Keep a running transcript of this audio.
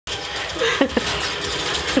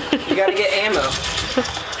You gotta get ammo.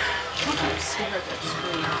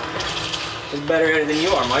 It's better than you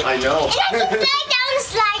are, Mike. I know. And I can fly down the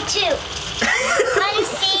slide too. Want to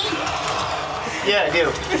see? Yeah, I do.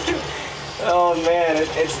 Oh man,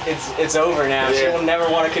 it's over now. Yeah. She will never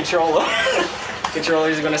want to control them.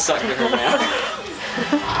 Controllers are gonna suck to her now.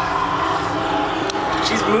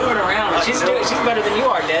 She's moving around. She's better than you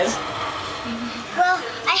are, Des. Well,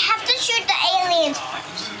 I have to shoot the aliens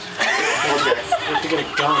first. Okay. You have to get a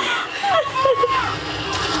gun.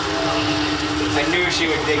 I knew she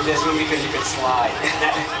would dig this one because you could slide.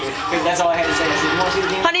 Because that's all I had to say. I said, you want to see the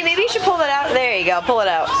game? Honey, maybe you should pull that out. There you go. Pull it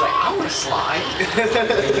out. She's like, I want to slide.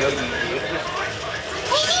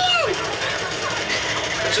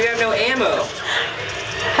 But you have no ammo.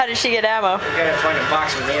 How did she get ammo? You gotta find a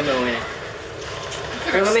box with ammo in it.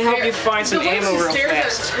 Here, let me help you find some ammo real At the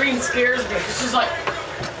fast. screen scares me. She's like,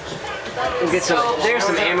 We'll get some. There's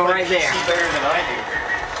some ammo right there. She's better than I do.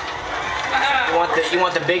 You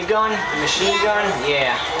want the big gun? The machine gun?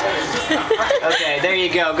 Yeah. Okay, there you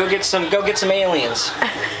go. Go get some aliens.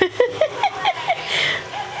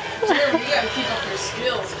 Jeremy, you gotta keep up your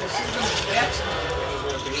skills because she's gonna catch you.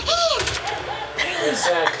 It's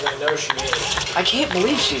sad because I know she is. I can't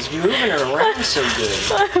believe she's moving her around so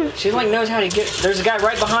good. She like knows how to get. There's a guy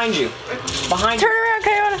right behind you. Behind Turn you. around,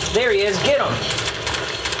 Coyote. There he is. Get him.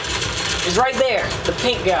 He's right there. The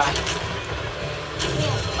pink guy.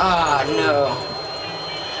 Ah, no.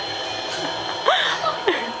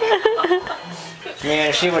 Man,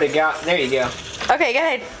 if she would have got. There you go. Okay, go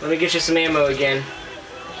ahead. Let me get you some ammo again.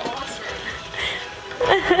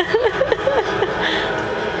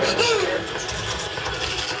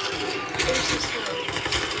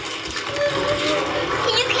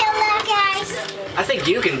 Can you kill that guy? I think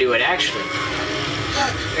you can do it, actually.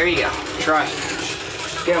 There you go. Try.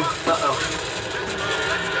 Get him. Uh-oh.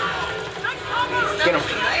 Get him.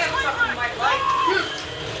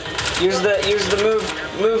 Use the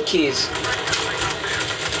move keys.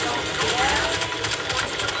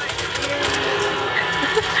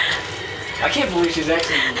 I can't believe she's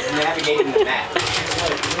actually navigating the map.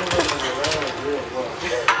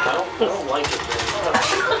 I don't like it, man.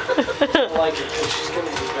 I don't like it because she's going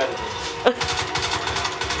to be better than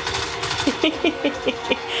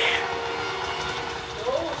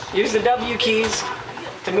me. Use the W keys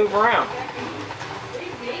to move around.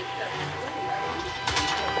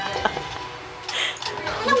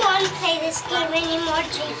 I don't want to play this game anymore,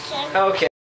 Jason. Okay.